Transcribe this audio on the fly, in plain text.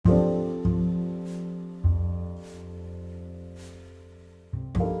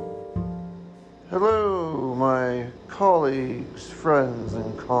Hello, my colleagues, friends,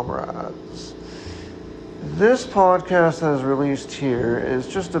 and comrades. This podcast that is released here is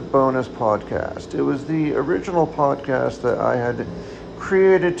just a bonus podcast. It was the original podcast that I had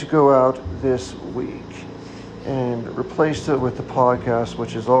created to go out this week and replaced it with the podcast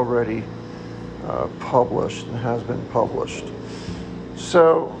which is already published and has been published.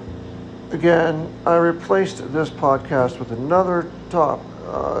 So, again, I replaced this podcast with another topic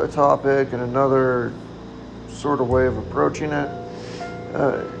and another sort of way of approaching it,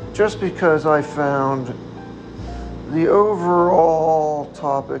 just because I found the overall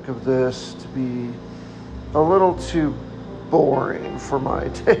topic of this to be a little too boring for my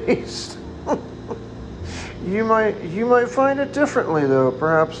taste. You might find it differently, though.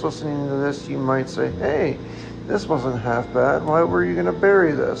 Perhaps listening to this, you might say, hey, this wasn't half bad. Why were you going to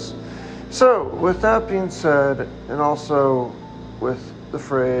bury this? So, with that being said, and also with the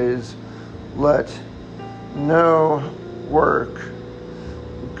phrase, let no work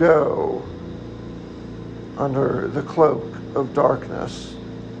go under the cloak of darkness,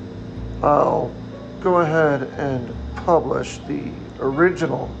 I'll go ahead and publish the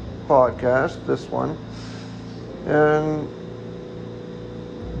original podcast, this one, and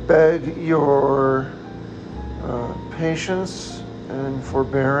beg your patience and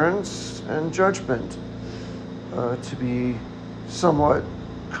forbearance and judgment to be somewhat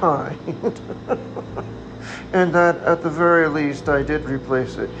kind. And that at the very least I did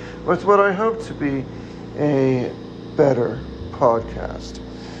replace it with what I hope to be a better podcast.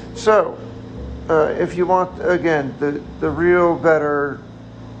 So if you want, again, the real better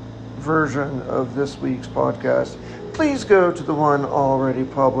version of this week's podcast, please go to the one already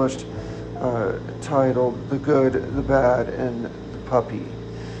published, titled The Good, the Bad, and the Puppy.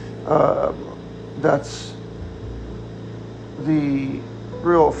 That's the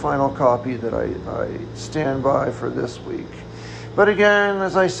real final copy that I stand by for this week. But again,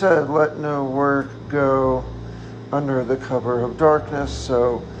 as I said, let no work go under the cover of darkness.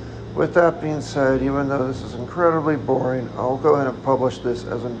 So with that being said, even though this is incredibly boring, I'll go ahead and publish this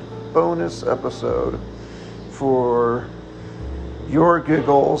as a bonus episode for your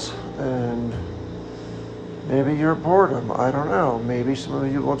giggles and maybe your boredom. I don't know. Maybe some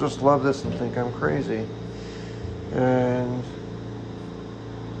of you will just love this and think I'm crazy. And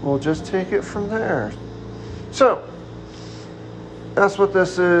we'll just take it from there. So, that's what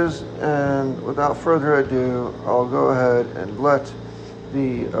this is, and without further ado, I'll go ahead and let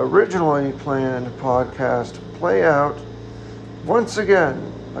the originally planned podcast play out. Once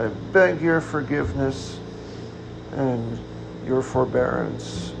again, I beg your forgiveness and your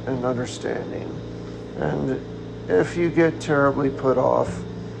forbearance and understanding. And if you get terribly put off,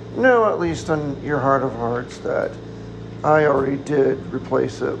 know at least in your heart of hearts that I already did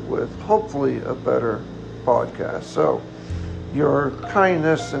replace it with hopefully a better podcast. So your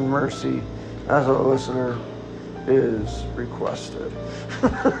kindness and mercy as a listener is requested.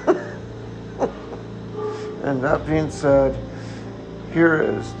 And that being said, here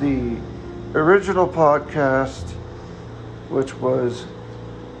is the original podcast, which was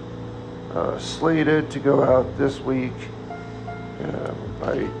slated to go out this week.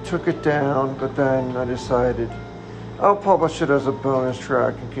 I took it down, but then I decided I'll publish it as a bonus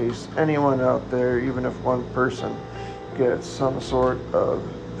track in case anyone out there, even if one person, gets some sort of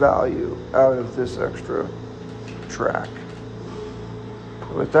value out of this extra track.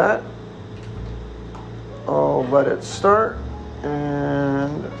 With that, I'll let it start,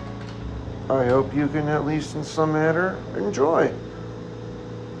 and I hope you can, at least in some manner, enjoy.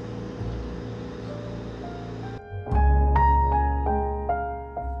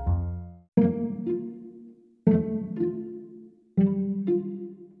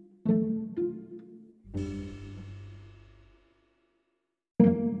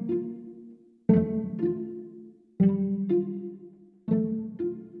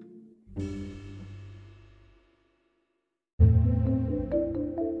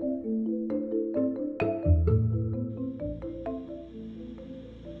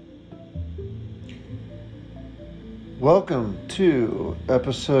 Welcome to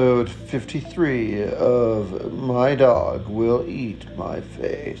episode 53 of My Dog Will Eat My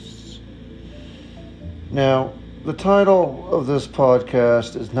Face. Now, the title of this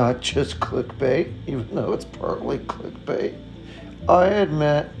podcast is not just clickbait, even though it's partly clickbait, I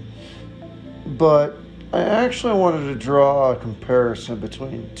admit, but I actually wanted to draw a comparison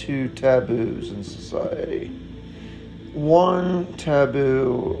between two taboos in society. One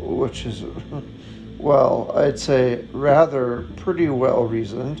taboo, which is, well, I'd say rather pretty well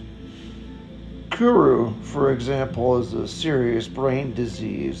reasoned. Kuru, for example, is a serious brain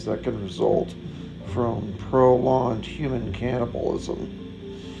disease that can result from prolonged human cannibalism.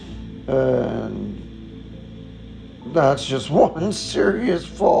 And that's just one serious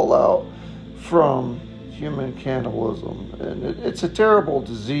fallout from human cannibalism. And it's a terrible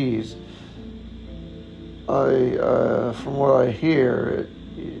disease. From what I hear,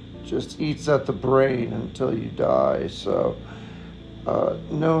 it just eats at the brain until you die. So,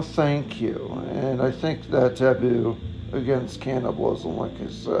 no thank you. And I think that taboo against cannibalism, like I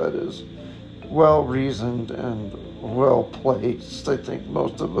said, is well reasoned and well placed. I think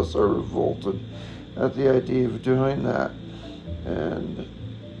most of us are revolted at the idea of doing that, and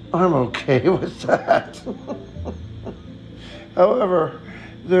I'm okay with that. However,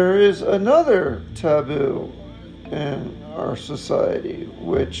 there is another taboo in our society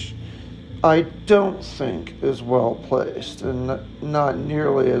which I don't think is well placed and not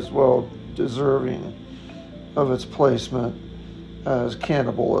nearly as well deserving of its placement as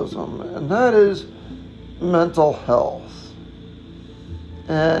cannibalism, and that is mental health.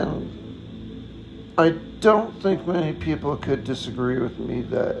 And I don't think many people could disagree with me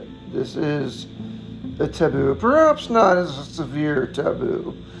that this is a taboo, perhaps not as a severe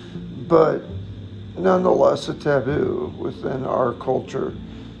taboo, but nonetheless a taboo within our culture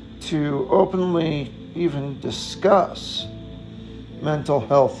to openly even discuss mental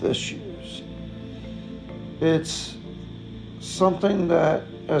health issues. It's something that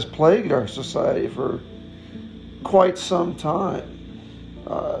has plagued our society for quite some time.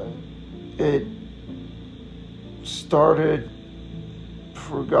 It started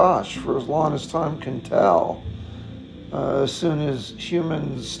for as long as time can tell. As soon as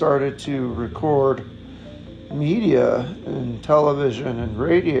humans started to record media and television and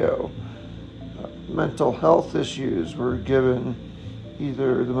radio, mental health issues were given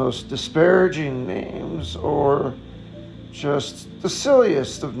either the most disparaging names or just the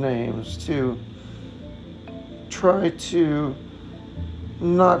silliest of names to try to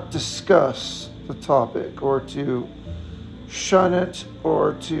not discuss the topic or to shun it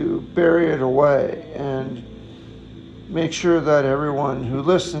or to bury it away and make sure that everyone who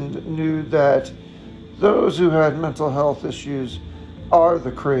listened knew that those who had mental health issues are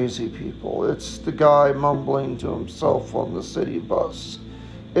the crazy people. It's the guy mumbling to himself on the city bus.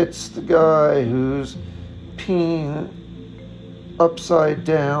 It's the guy who's peeing upside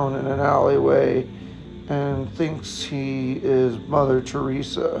down in an alleyway and thinks he is Mother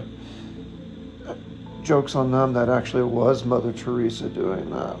Teresa. Joke's on them, that actually was Mother Teresa doing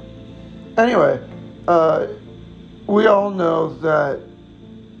that. Anyway, we all know that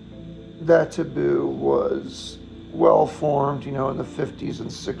taboo was well formed, in the 50s and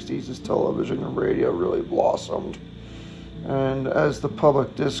 60s as television and radio really blossomed. And as the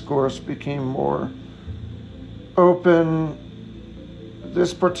public discourse became more open,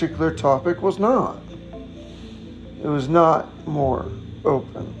 this particular topic was not. It was not more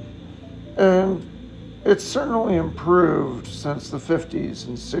open. And it's certainly improved since the 50s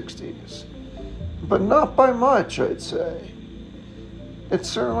and 60s, but not by much, I'd say. It's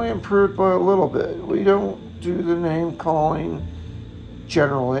certainly improved by a little bit. We don't do the name calling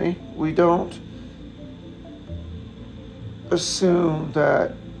generally. We don't assume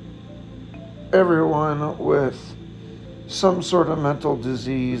that everyone with some sort of mental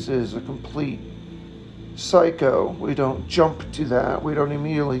disease is a complete psycho. We don't jump to that. We don't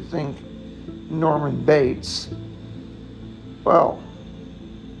immediately think Norman Bates. Well,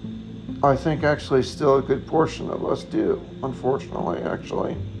 I think actually still a good portion of us do, unfortunately,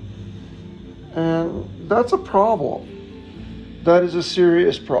 actually. And that's a problem. That is a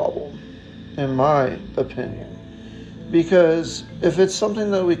serious problem, in my opinion. Because if it's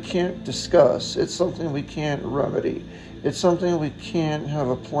something that we can't discuss, it's something we can't remedy, it's something we can't have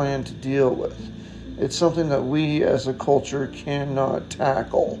a plan to deal with, it's something that we as a culture cannot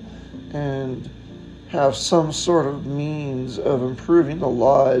tackle and have some sort of means of improving the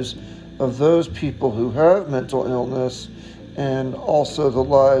lives of those people who have mental illness and also the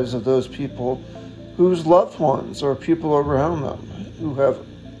lives of those people whose loved ones or people around them who have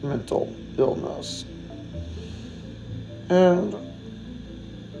mental illness. And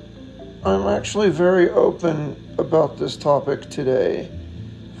I'm actually very open about this topic today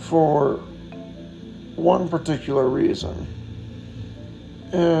for one particular reason.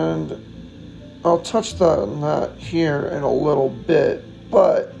 And I'll touch on that here in a little bit,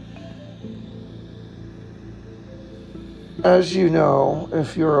 but as you know,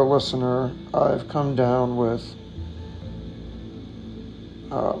 if you're a listener, I've come down with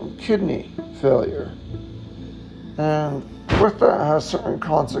kidney failure. And with that has certain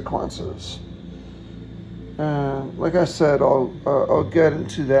consequences. And like I said, I'll get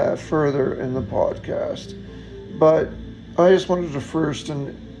into that further in the podcast. But I just wanted to first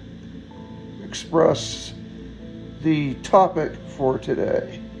express the topic for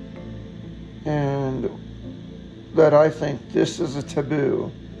today, and that I think this is a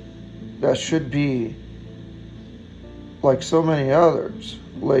taboo that should be, like so many others,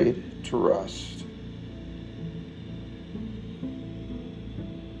 laid to rest.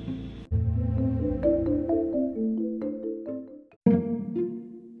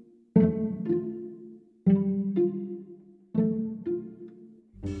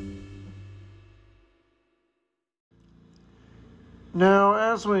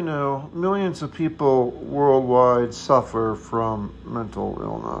 Now, as we know, millions of people worldwide suffer from mental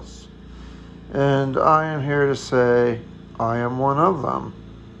illness. And I am here to say I am one of them.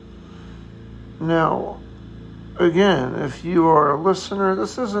 Now, again, if you are a listener,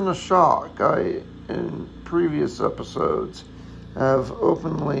 this isn't a shock. I, in previous episodes, have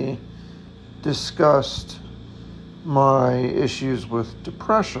openly discussed my issues with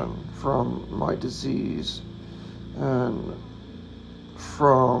depression from my disease and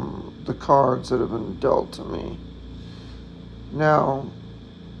from the cards that have been dealt to me. Now,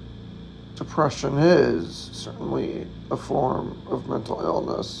 depression is certainly a form of mental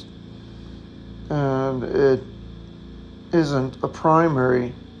illness, and it isn't a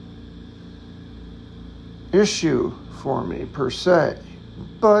primary issue for me per se,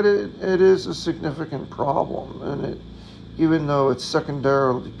 but it is a significant problem, and even though it's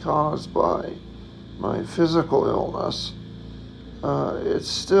secondarily caused by my physical illness, it's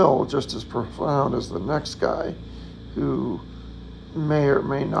still just as profound as the next guy who may or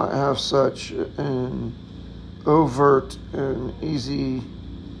may not have such an overt and easy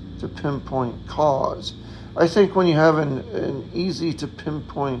to pinpoint cause. I think when you have an easy to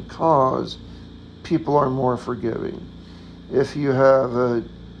pinpoint cause, people are more forgiving. If you have a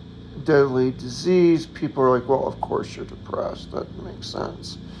deadly disease, people are like, well, of course you're depressed. That makes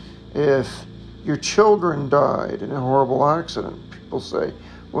sense. If your children died in a horrible accident, people say,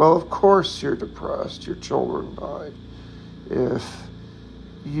 well, of course you're depressed. Your children died. If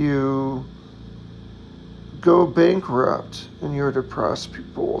you go bankrupt and you're depressed,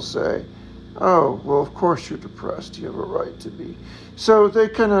 people will say, oh, well, of course you're depressed. You have a right to be. So they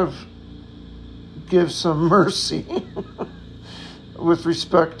kind of give some mercy with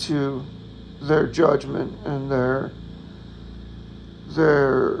respect to their judgment and their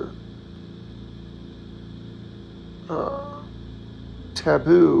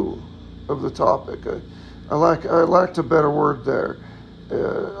taboo of the topic. I lacked a better word there.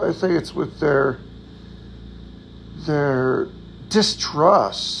 I think it's with their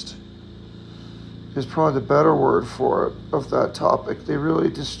distrust is probably the better word for it, of that topic. They really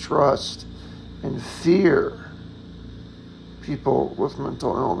distrust and fear people with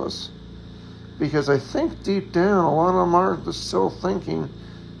mental illness, because I think deep down a lot of them are still thinking,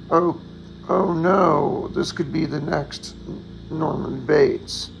 oh no, this could be the next Norman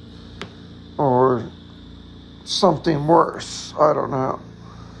Bates or something worse. I don't know.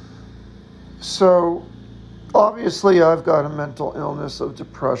 So obviously I've got a mental illness of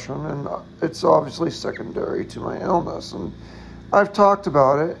depression, and it's obviously secondary to my illness, and I've talked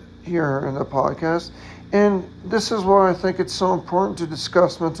about it here in the podcast. And this is why I think it's so important to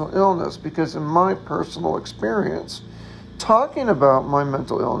discuss mental illness, because in my personal experience, talking about my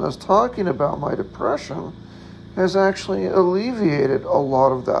mental illness, talking about my depression, has actually alleviated a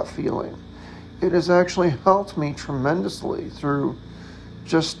lot of that feeling. It has actually helped me tremendously through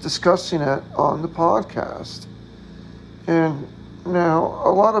just discussing it on the podcast. And now,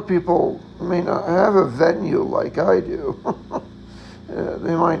 a lot of people may not have a venue like I do.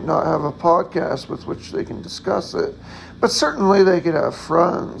 They might not have a podcast with which they can discuss it, but certainly they could have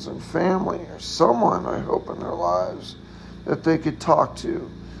friends and family or someone, I hope, in their lives that they could talk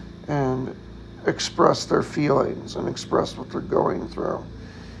to and express their feelings and express what they're going through.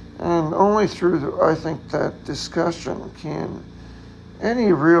 And only through, I think, that discussion can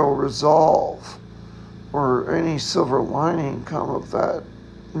any real resolve or any silver lining come of that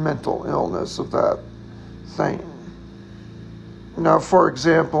mental illness, of that thing. Now, for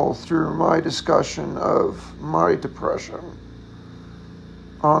example, through my discussion of my depression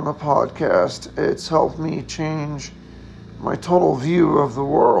on the podcast, it's helped me change my total view of the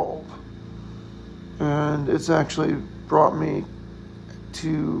world. And it's actually brought me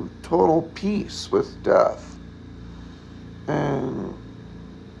to total peace with death and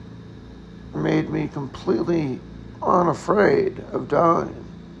made me completely unafraid of dying.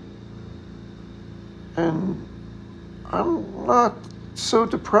 And I'm not so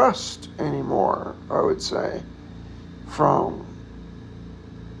depressed anymore, I would say, from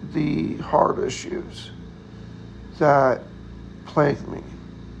the heart issues that plague me.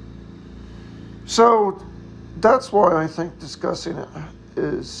 So that's why I think discussing it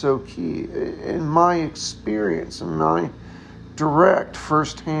is so key. In my experience, in my direct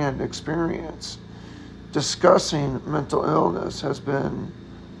first-hand experience, discussing mental illness has been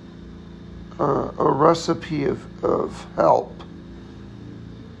a recipe of help.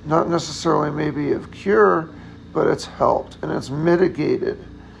 Not necessarily maybe of cure, but it's helped and it's mitigated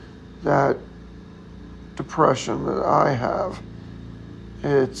that depression that I have.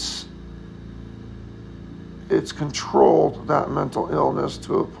 It's controlled that mental illness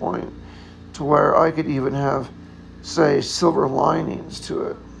to a point to where I could even have, say, silver linings to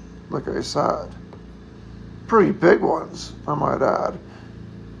it, like I said. Pretty big ones, I might add.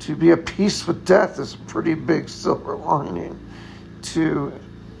 To be at peace with death is a pretty big silver lining to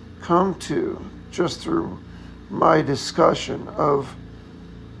come to just through my discussion of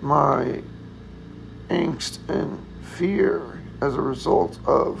my angst and fear as a result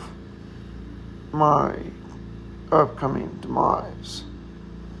of my upcoming demise.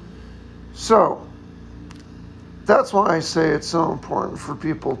 So, that's why I say it's so important for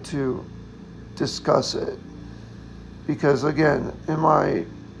people to discuss it. Because again, in my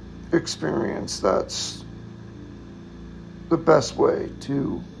experience, that's the best way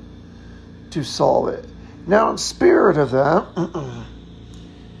to solve it. Now, in spirit of that,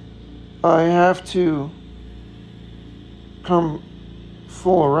 I have to come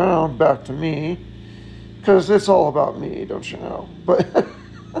full around back to me, because it's all about me, don't you know? But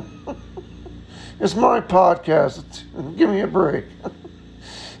it's my podcast. Give me a break.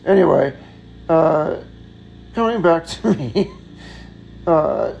 Anyway, coming back to me,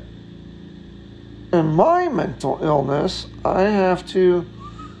 in my mental illness, I have to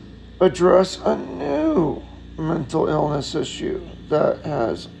address a new mental illness issue that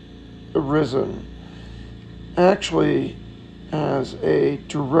has arisen, actually as a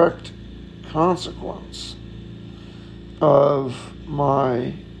direct consequence of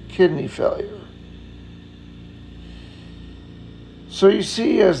my kidney failure. So you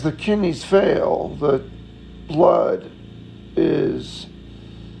see, as the kidneys fail, the blood is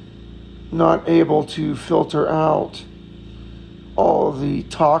not able to filter out all of the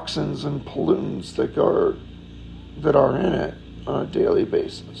toxins and pollutants that are in it on a daily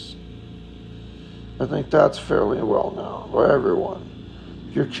basis. I think that's fairly well known by everyone.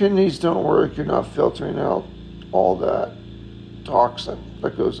 If your kidneys don't work, you're not filtering out all that toxin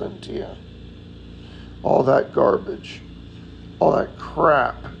that goes into you, all that garbage, all that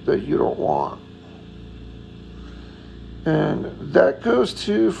crap that you don't want. And that goes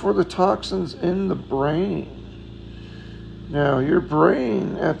too for the toxins in the brain. Now, your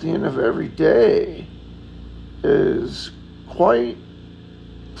brain at the end of every day is quite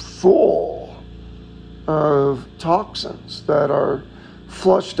full of toxins that are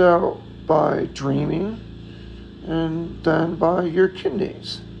flushed out by dreaming and then by your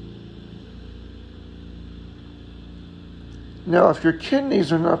kidneys. Now, if your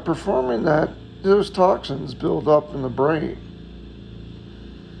kidneys are not performing that, those toxins build up in the brain.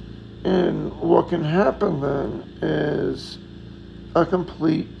 And what can happen then is a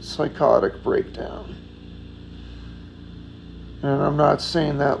complete psychotic breakdown. And I'm not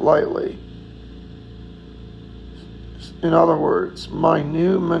saying that lightly. In other words, my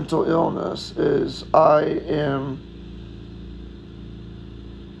new mental illness is I am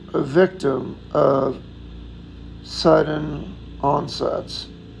a victim of sudden onsets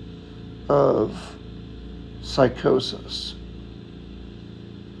of psychosis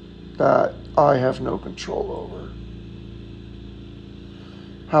that I have no control over.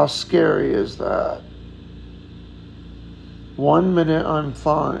 How scary is that? 1 minute I'm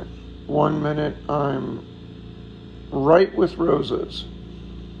fine. 1 minute I'm right with roses.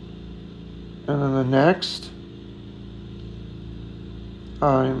 And then the next,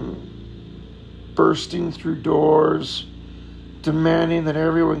 I'm bursting through doors, demanding that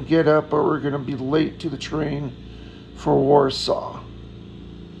everyone get up or we're going to be late to the train for Warsaw.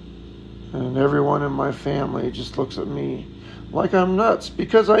 And everyone in my family just looks at me like I'm nuts,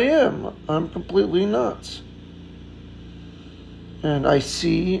 because I am. I'm completely nuts. And I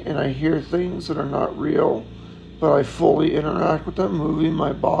see and I hear things that are not real, but I fully interact with them, moving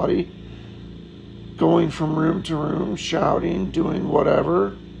my body, going from room to room, shouting, doing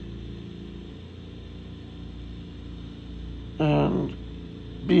whatever. And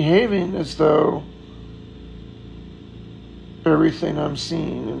behaving as though everything I'm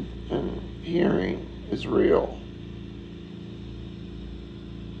seeing and hearing is real.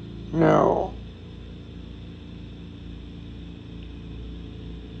 Now,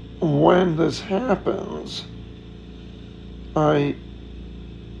 when this happens, I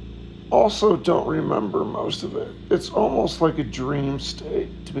also don't remember most of it. It's almost like a dream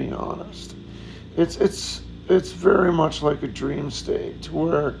state, to be honest. It's very much like a dream state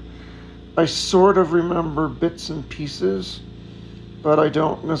where I sort of remember bits and pieces, but I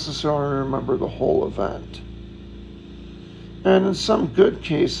don't necessarily remember the whole event. And in some good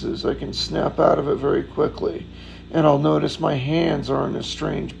cases, I can snap out of it very quickly, and I'll notice my hands are in a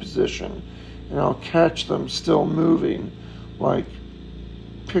strange position, and I'll catch them still moving, like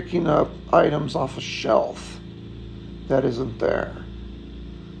picking up items off a shelf that isn't there.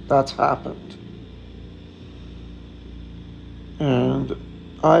 That's happened. And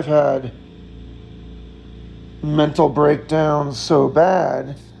I've had mental breakdowns so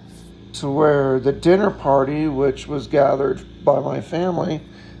bad to where the dinner party, which was gathered by my family,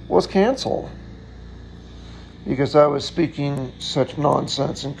 was canceled because I was speaking such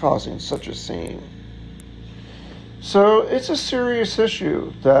nonsense and causing such a scene. So it's a serious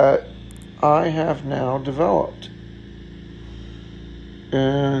issue that I have now developed.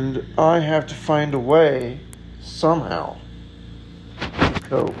 And I have to find a way, somehow, to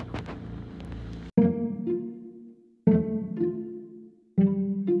cope.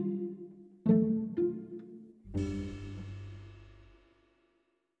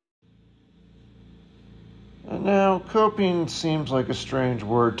 And now, coping seems like a strange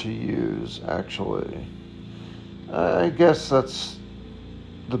word to use, actually. I guess that's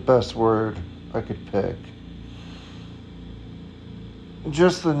the best word I could pick.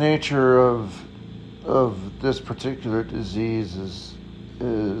 Just the nature of this particular disease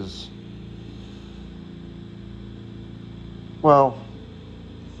is well,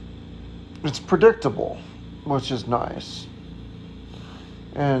 it's predictable, which is nice.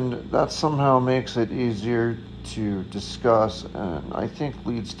 And that somehow makes it easier to discuss and I think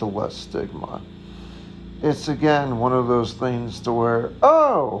leads to less stigma. It's again one of those things to where,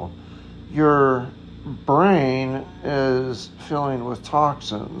 oh, your brain is filling with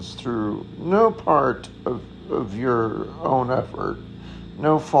toxins through no part of your own effort,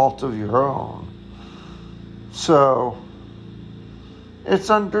 no fault of your own. So it's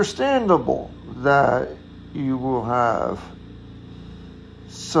understandable that you will have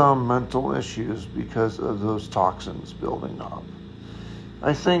some mental issues because of those toxins building up.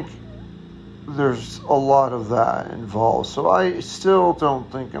 I think there's a lot of that involved. So I still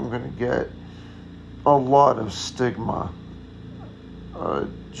don't think I'm going to get a lot of stigma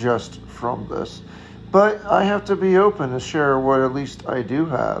just from this. But I have to be open to share what at least I do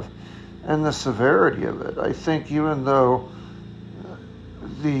have and the severity of it. I think even though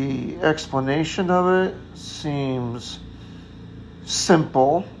the explanation of it seems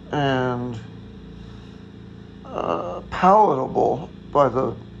simple and palatable by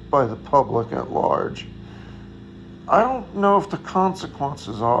the public at large, I don't know if the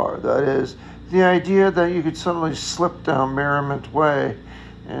consequences are. That is, the idea that you could suddenly slip down Merriment Way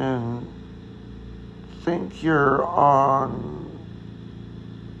and think you're on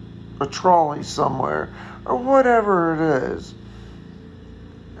a trolley somewhere or whatever it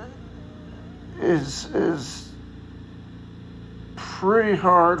is pretty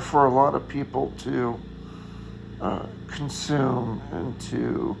hard for a lot of people to consume and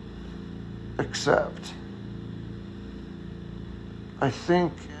to accept. I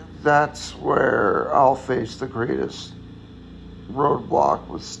think that's where I'll face the greatest roadblock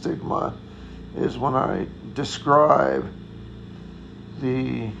with stigma, is when I describe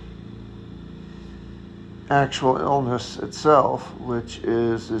the actual illness itself, which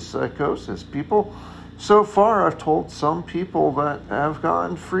is psychosis. People, so far I've told some people that have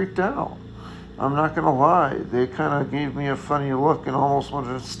gotten freaked out. I'm not going to lie, they kind of gave me a funny look and almost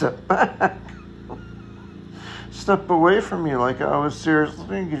wanted to step back. Step away from me like I was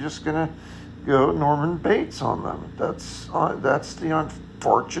seriously just going to go Norman Bates on them. That's the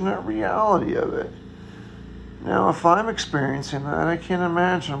unfortunate reality of it. Now, if I'm experiencing that, I can't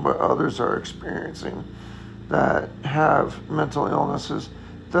imagine what others are experiencing that have mental illnesses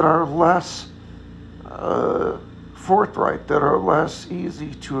that are less forthright, that are less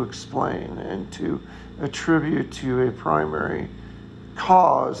easy to explain and to attribute to a primary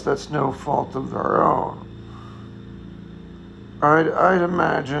cause that's no fault of their own. I'd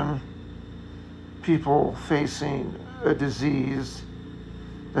imagine people facing a disease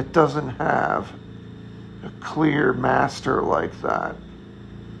that doesn't have a clear master like that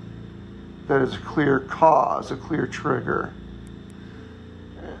is a clear cause, a clear trigger,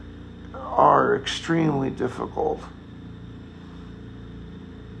 are extremely difficult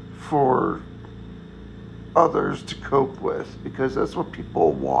for others to cope with, because that's what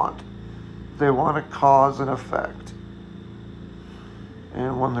people want. They want a cause and effect.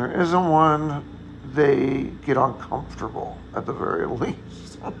 And when there isn't one, they get uncomfortable, at the very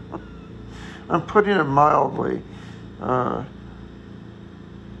least. I'm putting it mildly. I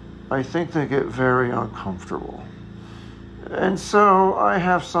think they get very uncomfortable. And so I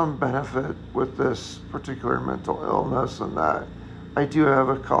have some benefit with this particular mental illness in that I do have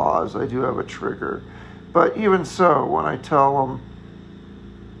a cause, I do have a trigger. But even so, when I tell them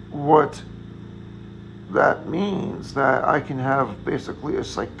what that means, that I can have basically a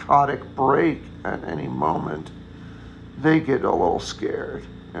psychotic break at any moment, they get a little scared.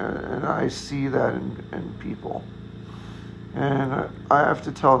 And I see that in people. And I have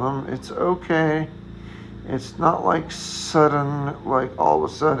to tell them it's okay. It's not like sudden, like all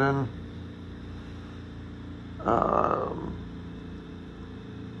of a sudden,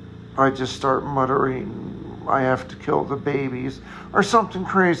 I just start muttering, I have to kill the babies, or something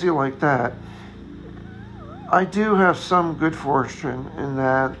crazy like that. I do have some good fortune in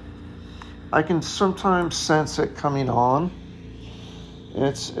that I can sometimes sense it coming on.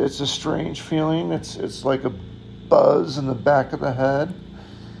 It's a strange feeling. It's like a buzz in the back of the head.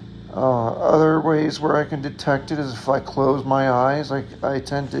 Other ways where I can detect it is if I close my eyes, I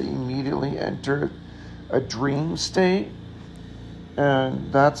tend to immediately enter a dream state.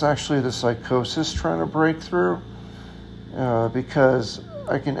 And that's actually the psychosis trying to break through. Because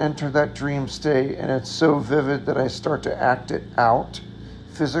I can enter that dream state and it's so vivid that I start to act it out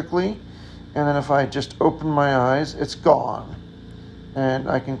physically. And then if I just open my eyes, it's gone. And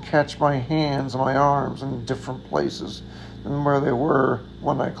I can catch my hands and my arms in different places than where they were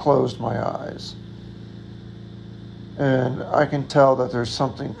when I closed my eyes. And I can tell that there's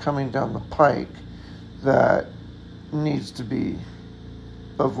something coming down the pike that needs to be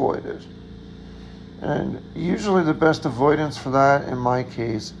avoided. And usually the best avoidance for that, in my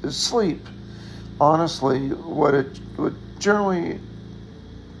case, is sleep. Honestly, what it would generally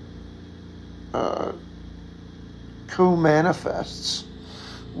co-manifests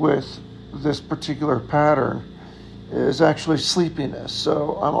with this particular pattern is actually sleepiness.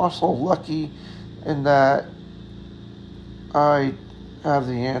 So I'm also lucky in that I have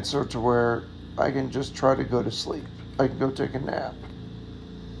the answer to where I can just try to go to sleep. I can go take a nap.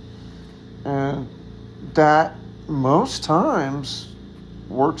 And that most times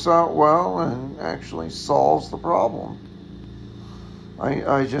works out well and actually solves the problem.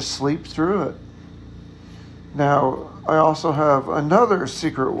 I just sleep through it. Now, I also have another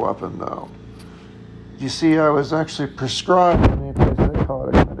secret weapon, though. You see, I was actually prescribed an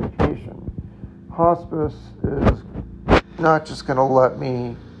antipsychotic medication. Hospice is not just going to let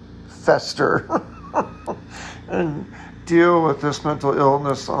me fester and deal with this mental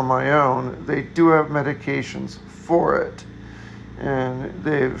illness on my own. They do have medications for it. And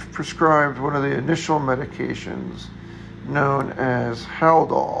they've prescribed one of the initial medications known as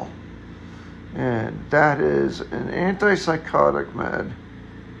Haldol. And that is an antipsychotic med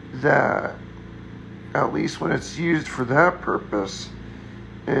that, at least when it's used for that purpose,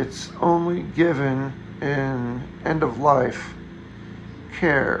 it's only given in end-of-life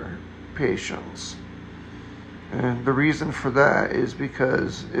care patients. And the reason for that is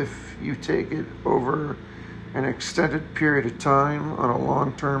because if you take it over an extended period of time on a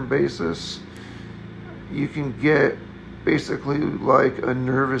long-term basis, you can get basically like a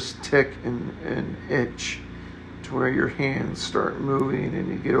nervous tick and itch to where your hands start moving and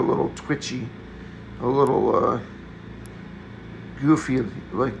you get a little twitchy, a little goofy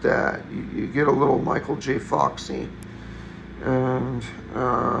like that. You get a little Michael J. Foxy. And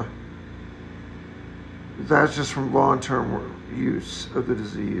that's just from long-term use of the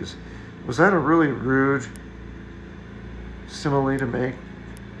disease. Was that a really rude simile to make,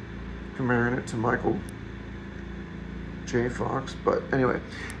 comparing it to Michael J. Fox? But anyway,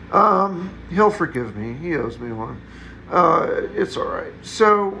 he'll forgive me. He owes me one. It's all right.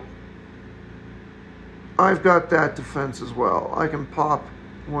 So I've got that defense as well. I can pop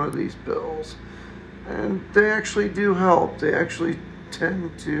one of these pills, and they actually do help. They actually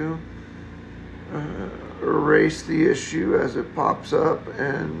tend to erase the issue as it pops up,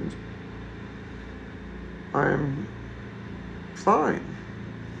 and I'm fine.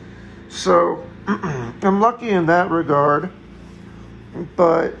 So I'm lucky in that regard,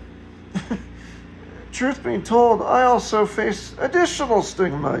 but truth being told, I also face additional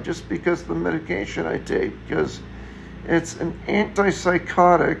stigma just because of the medication I take, because it's an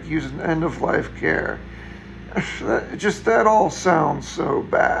antipsychotic used in end-of-life care. That all sounds so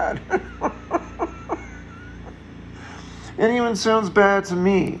bad. It even sounds bad to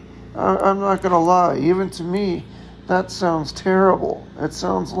me, I'm not going to lie, even to me, that sounds terrible. It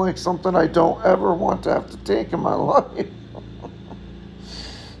sounds like something I don't ever want to have to take in my life.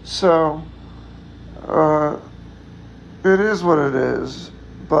 So, it is what it is.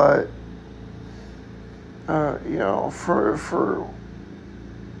 But, for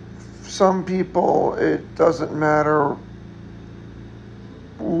some people, it doesn't matter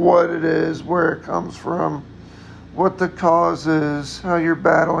what it is, where it comes from, what the cause is, how you're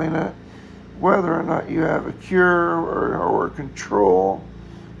battling it, whether or not you have a cure or control,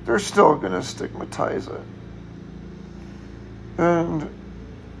 they're still going to stigmatize it. And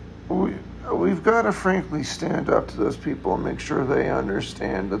we've got to frankly stand up to those people and make sure they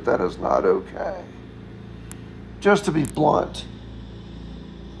understand that that is not okay. Just to be blunt,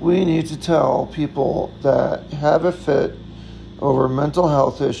 we need to tell people that have a fit over mental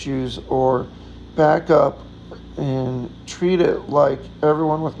health issues or back up and treat it like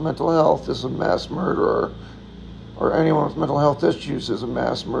everyone with mental health is a mass murderer or anyone with mental health issues is a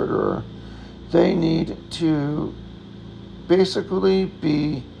mass murderer. They need to basically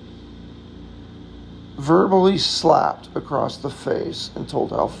be verbally slapped across the face and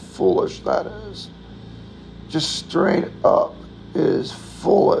told how foolish that is. Just straight up, it is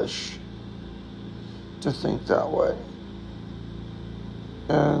foolish to think that way.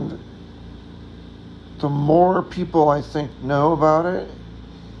 And the more people I think know about it,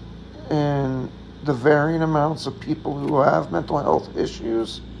 and the varying amounts of people who have mental health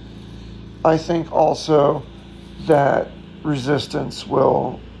issues, I think also that resistance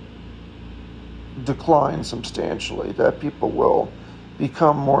will decline substantially, that people will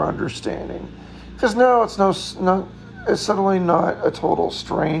become more understanding. Because now it's suddenly not a total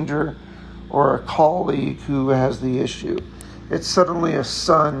stranger or a colleague who has the issue. It's suddenly a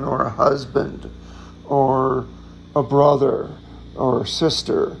son or a husband or a brother or a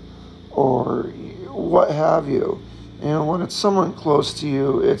sister or what have you. And when it's someone close to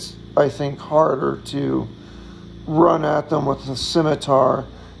you, it's, I think, harder to run at them with a scimitar,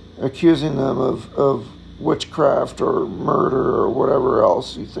 accusing them of witchcraft or murder or whatever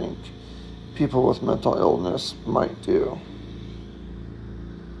else you think people with mental illness might do.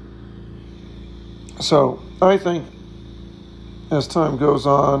 So I think as time goes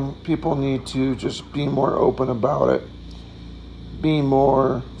on, people need to just be more open about it, be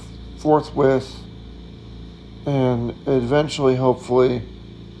more forthwith, and eventually, hopefully,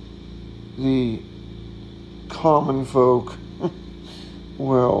 the common folk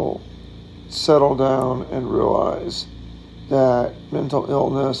will settle down and realize that mental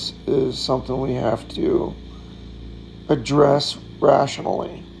illness is something we have to address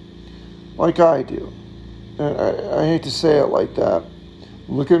rationally, like I do. And I hate to say it like that.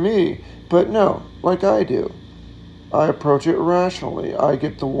 Look at me. But no, like I do. I approach it rationally. If I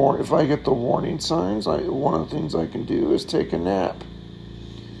get the warning signs, one of the things I can do is take a nap.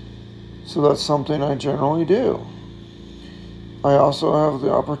 So that's something I generally do. I also have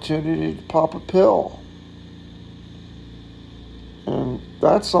the opportunity to pop a pill. And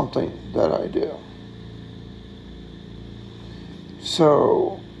that's something that I do.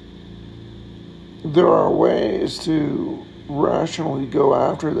 So there are ways to rationally go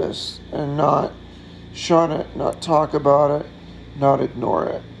after this and not shun it, not talk about it, not ignore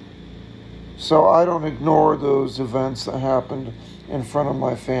it. So I don't ignore those events that happened in front of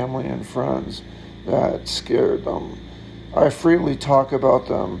my family and friends that scared them. I freely talk about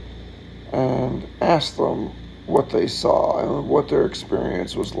them and ask them what they saw and what their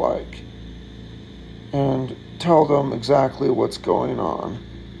experience was like, and tell them exactly what's going on,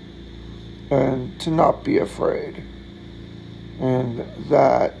 and to not be afraid. And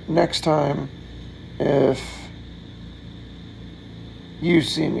that next time, if you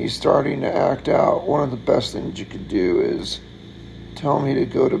see me starting to act out, one of the best things you could do is tell me to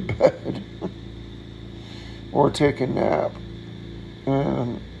go to bed or take a nap.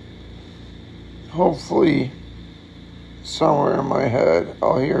 And hopefully somewhere in my head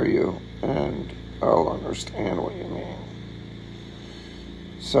I'll hear you and I'll understand what you mean.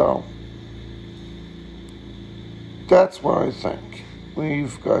 So that's what I think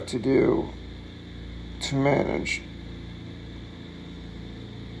we've got to do to manage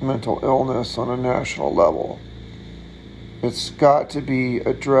mental illness on a national level. It's got to be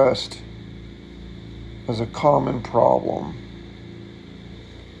addressed as a common problem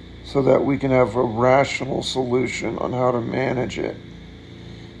so that we can have a rational solution on how to manage it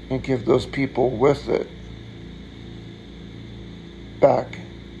and give those people with it back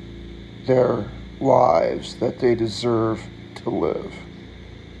their lives that they deserve to live.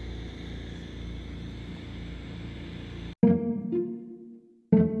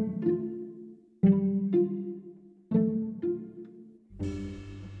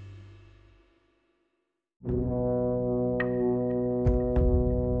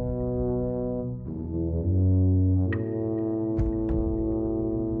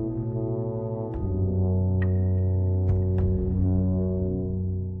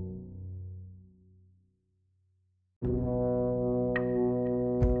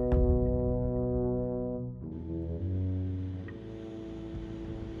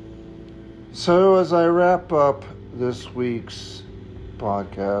 So as I wrap up this week's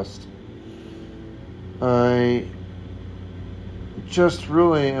podcast, I just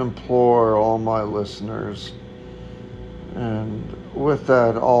really implore all my listeners, and with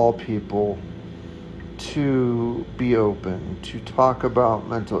that, all people, to be open, to talk about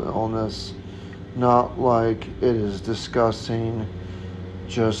mental illness, not like it is discussing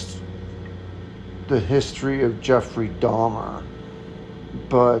just the history of Jeffrey Dahmer,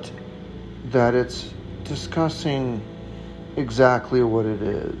 but that it's discussing exactly what it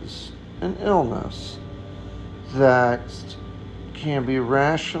is, an illness that can be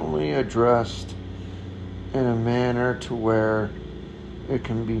rationally addressed in a manner to where it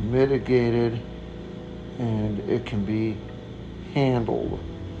can be mitigated and it can be handled.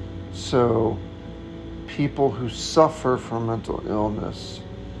 So people who suffer from mental illness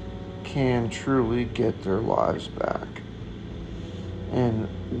can truly get their lives back and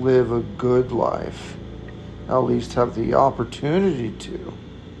live a good life, at least have the opportunity to.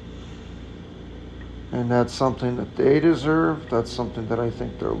 And that's something that they deserve. That's something that I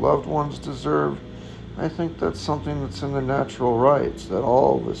think their loved ones deserve. I think that's something that's in the natural rights, that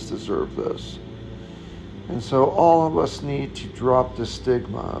all of us deserve this. And so all of us need to drop the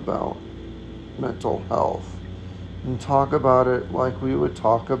stigma about mental health and talk about it like we would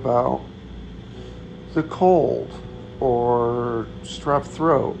talk about the cold or strep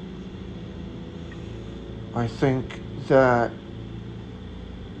throat. I think that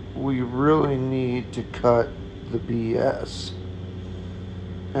we really need to cut the BS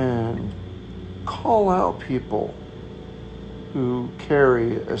and call out people who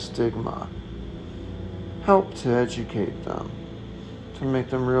carry a stigma. Help to educate them, to make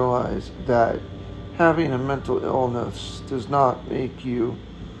them realize that having a mental illness does not make you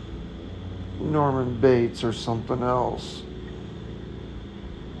Norman Bates or something else.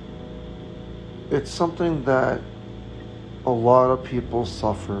 It's something that a lot of people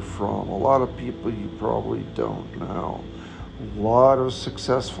suffer from. A lot of people you probably don't know. A lot of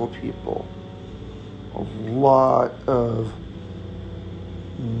successful people. A lot of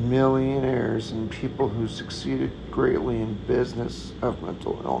millionaires and people who succeeded greatly in business have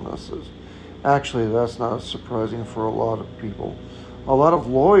mental illnesses. Actually, that's not surprising for a lot of people. A lot of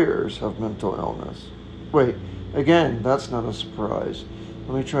lawyers have mental illness. Wait, again, that's not a surprise.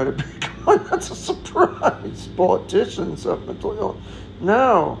 Let me try to pick one that's a surprise. Politicians have mental illness.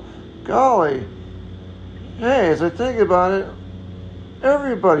 No, golly. Hey, as I think about it,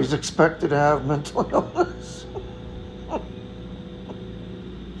 everybody's expected to have mental illness.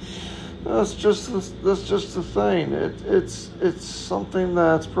 That's just the thing. It's something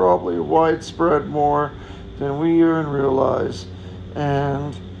that's probably widespread more than we even realize,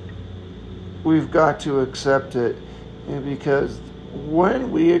 and we've got to accept it. And because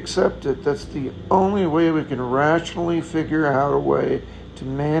when we accept it, that's the only way we can rationally figure out a way to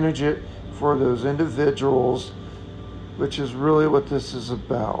manage it for those individuals, which is really what this is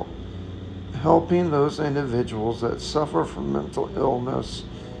about. Helping those individuals that suffer from mental illness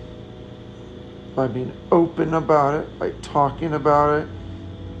by being open about it, by talking about it,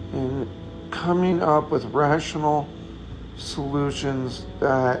 and coming up with rational solutions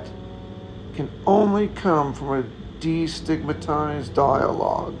that can only come from a destigmatized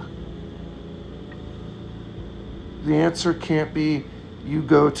dialogue. The answer can't be you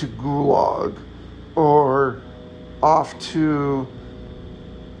go to gulag or off to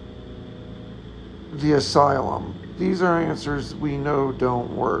the asylum. These are answers we know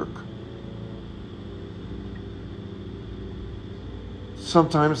don't work.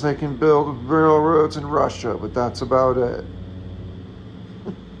 Sometimes they can build railroads in Russia, but that's about it.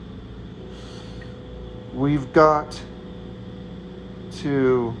 We've got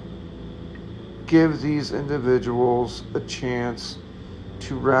to give these individuals a chance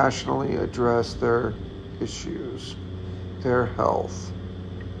to rationally address their issues, their health,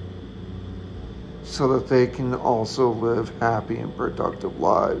 so that they can also live happy and productive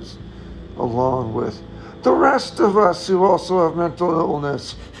lives along with the rest of us who also have mental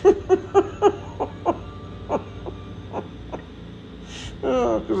illness.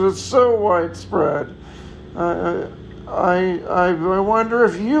 Because it's so widespread. I wonder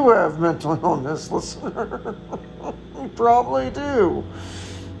if you have mental illness, listener. You probably do,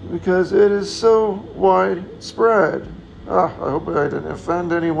 because it is so widespread. I hope I didn't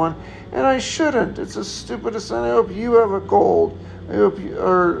offend anyone, and I shouldn't. It's the stupidest thing. I hope you have a cold.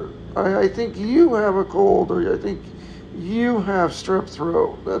 I think you have a cold, or I think you have strep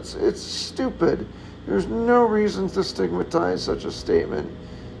throat. It's stupid. There's no reason to stigmatize such a statement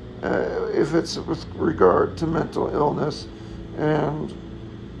if it's with regard to mental illness. And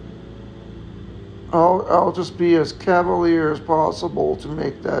I'll just be as cavalier as possible to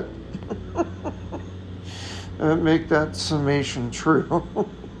make that summation true.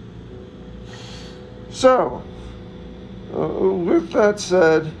 So, with that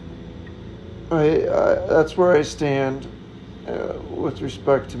said, that's where I stand with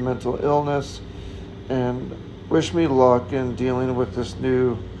respect to mental illness, and wish me luck in dealing with this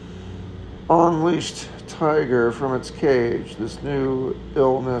new unleashed tiger from its cage, this new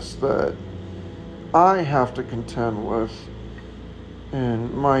illness that I have to contend with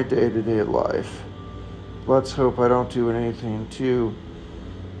in my day-to-day life. Let's hope I don't do anything too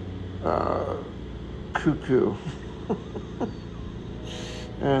cuckoo.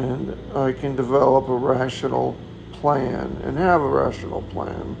 And I can develop a rational plan and have a rational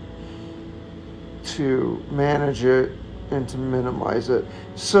plan to manage it and to minimize it,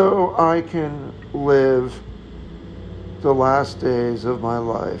 so I can live the last days of my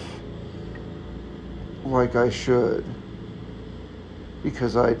life like I should,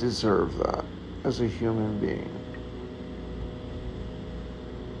 because I deserve that as a human being.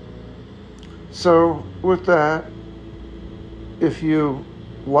 So with that, if you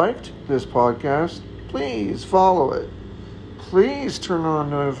liked this podcast, please follow it. Please turn on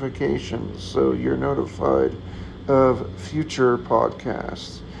notifications so you're notified of future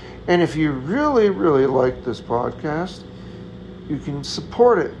podcasts. And if you really, really like this podcast, you can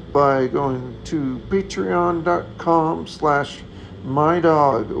support it by going to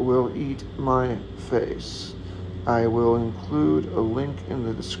patreon.com/mydogwilleatmyface. I will include a link in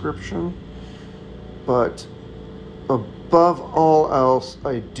the description. But above all else,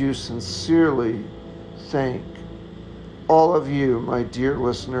 I do sincerely thank all of you, my dear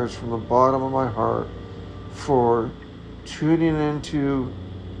listeners, from the bottom of my heart, for tuning into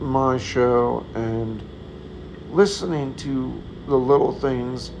my show and listening to the little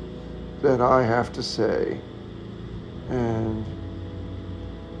things that I have to say. And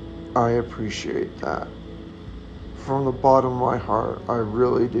I appreciate that. From the bottom of my heart, I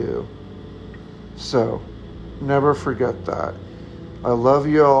really do. So, never forget that. I love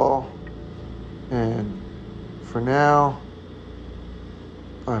you all, and for now,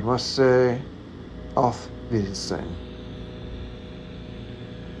 I must say, auf Wiedersehen.